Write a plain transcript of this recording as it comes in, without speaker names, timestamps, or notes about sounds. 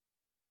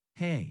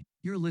Hey,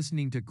 you're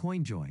listening to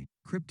CoinJoy,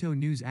 crypto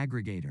news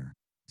aggregator.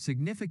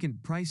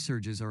 Significant price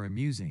surges are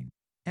amusing.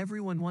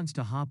 Everyone wants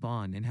to hop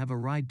on and have a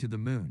ride to the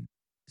moon.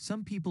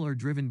 Some people are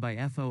driven by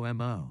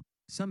FOMO,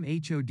 some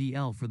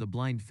HODL for the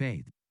blind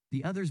faith,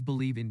 the others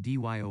believe in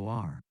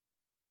DYOR.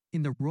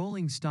 In the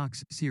Rolling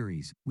Stocks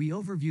series, we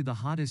overview the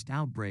hottest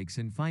outbreaks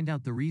and find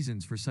out the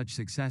reasons for such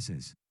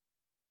successes.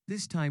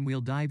 This time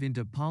we'll dive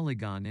into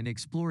Polygon and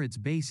explore its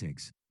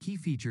basics, key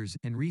features,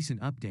 and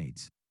recent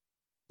updates.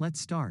 Let's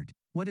start.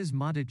 What is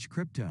Matic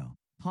Crypto?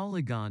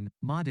 Polygon,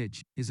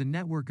 Matic, is a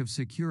network of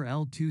secure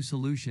L2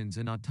 solutions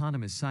and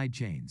autonomous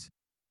sidechains.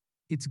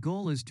 Its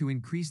goal is to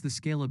increase the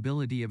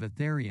scalability of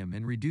Ethereum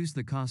and reduce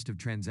the cost of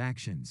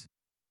transactions.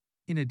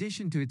 In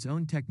addition to its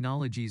own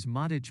technologies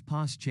Matic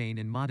POS chain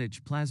and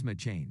Matic Plasma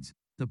chains,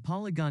 the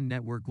Polygon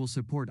network will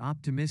support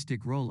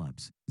optimistic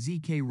rollups,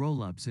 ZK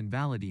rollups and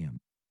Validium.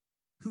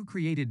 Who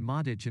created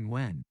Matic and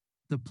when?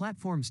 The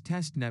platform's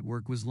test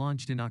network was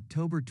launched in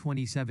October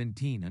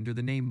 2017 under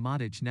the name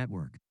Matic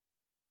Network.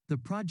 The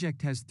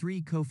project has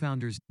three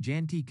co-founders,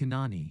 Janti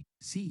Kanani,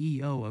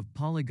 CEO of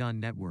Polygon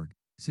Network,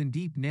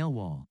 Sandeep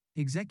Nailwal,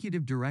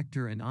 Executive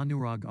Director and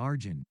Anurag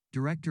Arjun,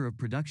 Director of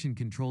Production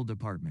Control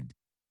Department.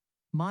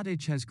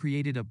 Matic has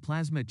created a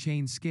plasma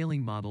chain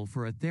scaling model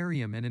for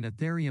Ethereum and an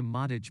Ethereum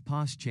Matic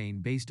POS chain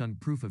based on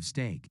proof of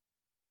stake.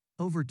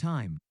 Over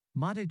time,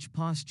 Matic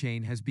POS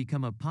chain has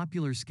become a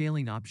popular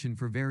scaling option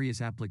for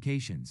various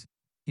applications.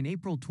 In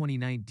April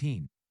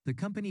 2019, the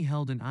company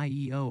held an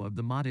IEO of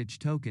the Matic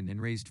token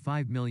and raised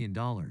 $5 million.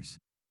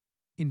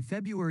 In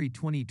February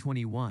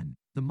 2021,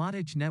 the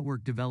Matic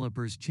network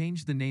developers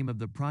changed the name of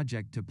the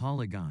project to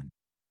Polygon.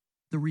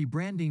 The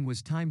rebranding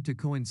was timed to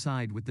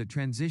coincide with the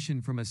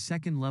transition from a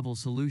second-level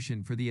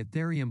solution for the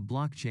Ethereum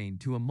blockchain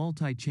to a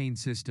multi-chain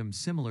system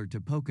similar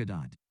to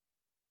Polkadot.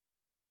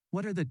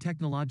 What are the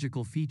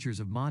technological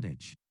features of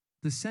Matic?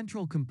 The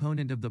central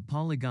component of the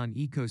Polygon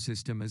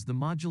ecosystem is the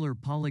modular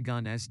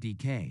Polygon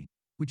SDK,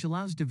 which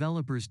allows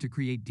developers to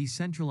create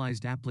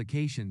decentralized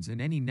applications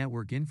and any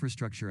network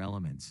infrastructure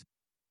elements.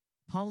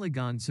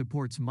 Polygon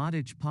supports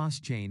Matic POS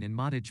chain and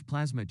Matic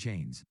Plasma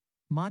chains.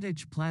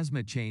 Matic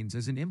Plasma chains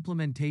is an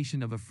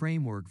implementation of a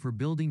framework for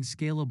building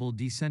scalable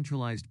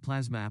decentralized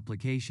plasma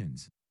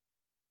applications.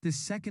 This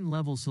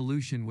second-level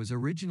solution was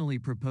originally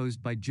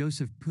proposed by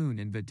Joseph Poon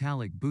and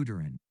Vitalik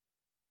Buterin.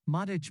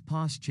 Matic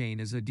POS chain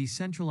is a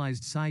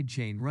decentralized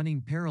sidechain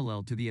running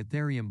parallel to the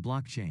Ethereum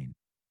blockchain.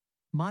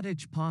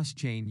 Matic POS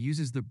chain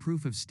uses the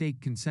proof-of-stake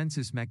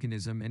consensus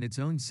mechanism and its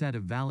own set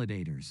of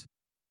validators.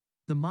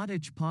 The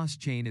Matic POS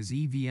chain is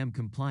EVM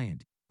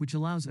compliant, which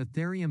allows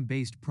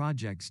Ethereum-based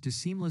projects to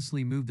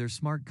seamlessly move their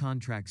smart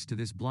contracts to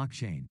this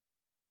blockchain.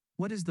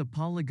 What is the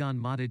Polygon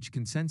Matic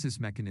consensus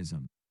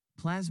mechanism?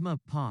 Plasma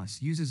POS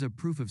uses a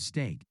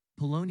proof-of-stake,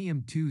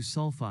 polonium-2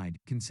 sulfide,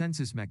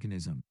 consensus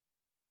mechanism.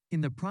 In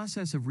the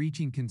process of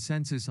reaching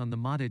consensus on the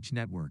Matic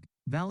network,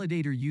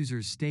 validator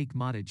users stake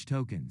Matic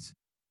tokens.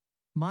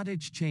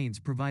 Matic chains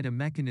provide a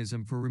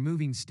mechanism for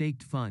removing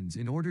staked funds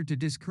in order to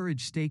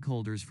discourage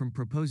stakeholders from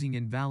proposing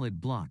invalid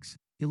blocks,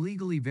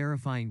 illegally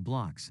verifying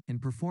blocks,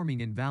 and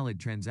performing invalid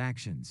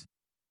transactions.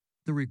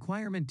 The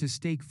requirement to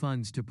stake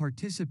funds to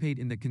participate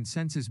in the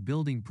consensus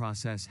building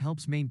process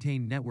helps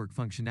maintain network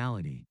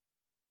functionality.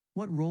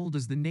 What role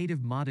does the native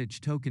Matic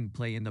token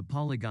play in the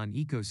Polygon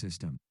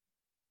ecosystem?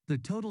 The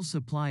total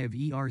supply of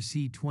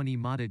ERC-20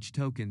 Matic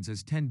tokens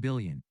is 10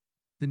 billion.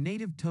 The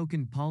native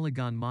token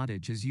Polygon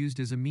Matic is used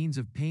as a means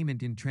of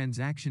payment in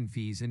transaction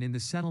fees and in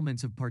the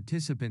settlements of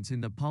participants in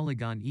the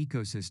Polygon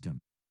ecosystem.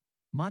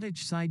 Matic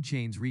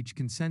sidechains reach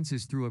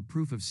consensus through a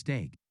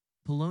proof-of-stake,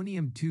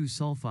 polonium-2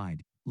 sulfide,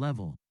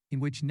 level, in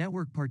which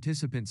network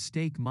participants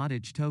stake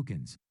Matic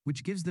tokens,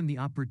 which gives them the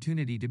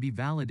opportunity to be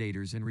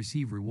validators and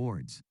receive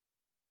rewards.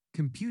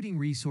 Computing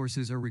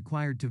resources are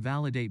required to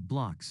validate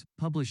blocks,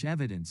 publish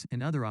evidence,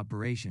 and other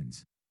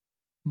operations.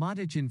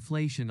 Matic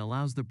inflation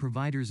allows the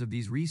providers of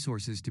these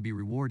resources to be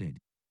rewarded.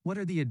 What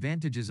are the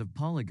advantages of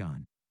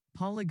Polygon?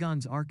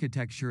 Polygon's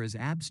architecture is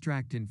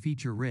abstract and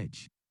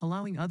feature-rich,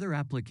 allowing other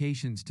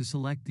applications to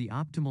select the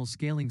optimal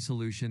scaling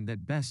solution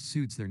that best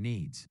suits their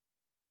needs.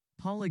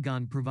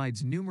 Polygon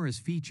provides numerous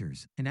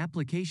features, and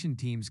application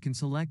teams can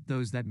select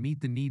those that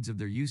meet the needs of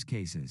their use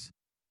cases.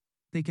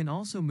 They can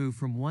also move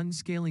from one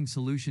scaling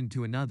solution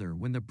to another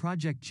when the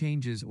project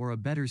changes or a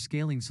better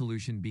scaling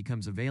solution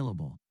becomes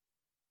available.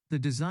 The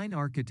design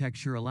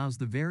architecture allows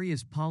the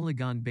various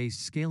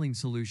Polygon-based scaling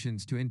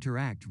solutions to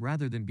interact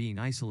rather than being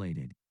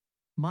isolated.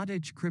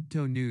 Matic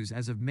Crypto News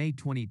as of May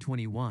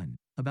 2021,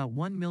 about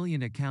 1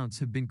 million accounts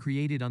have been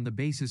created on the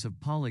basis of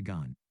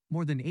Polygon,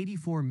 more than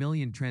 84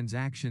 million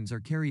transactions are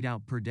carried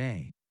out per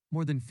day,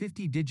 more than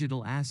 50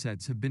 digital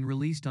assets have been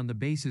released on the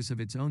basis of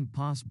its own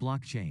POS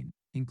blockchain,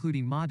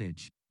 including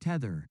Matic,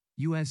 Tether,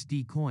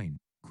 USD Coin,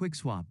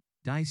 QuickSwap,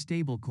 DAI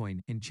stablecoin,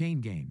 and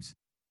Chain Games.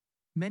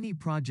 Many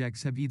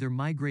projects have either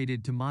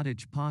migrated to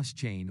Matic POS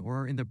chain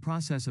or are in the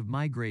process of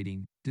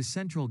migrating.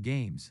 Decentral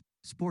Games,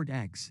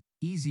 SportX,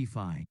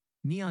 EasyFi,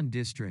 Neon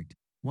District,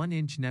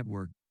 1inch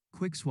Network,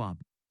 QuickSwap,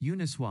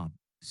 Uniswap,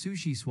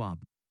 SushiSwap,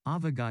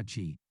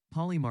 Avagachi,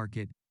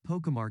 Polymarket,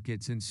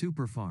 Pokemarkets and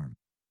Superfarm.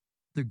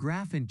 The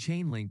Graph and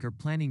Chainlink are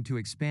planning to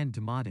expand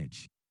to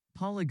Modditch.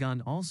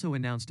 Polygon also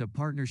announced a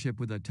partnership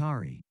with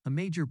Atari, a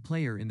major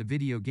player in the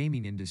video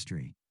gaming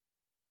industry.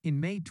 In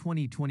May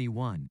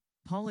 2021,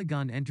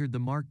 Polygon entered the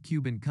Mark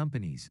Cuban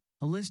Companies,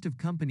 a list of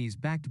companies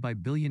backed by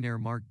billionaire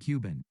Mark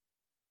Cuban.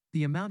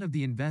 The amount of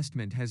the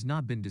investment has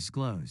not been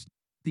disclosed.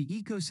 The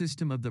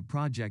ecosystem of the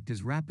project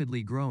is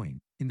rapidly growing.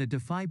 In the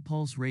DeFi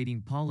Pulse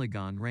rating,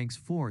 Polygon ranks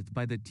 4th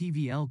by the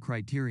TVL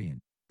criterion,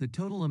 the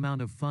total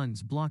amount of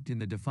funds blocked in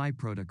the DeFi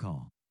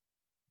protocol.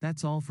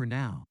 That's all for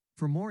now.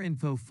 For more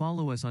info,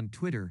 follow us on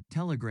Twitter,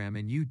 Telegram,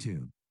 and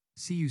YouTube.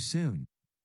 See you soon.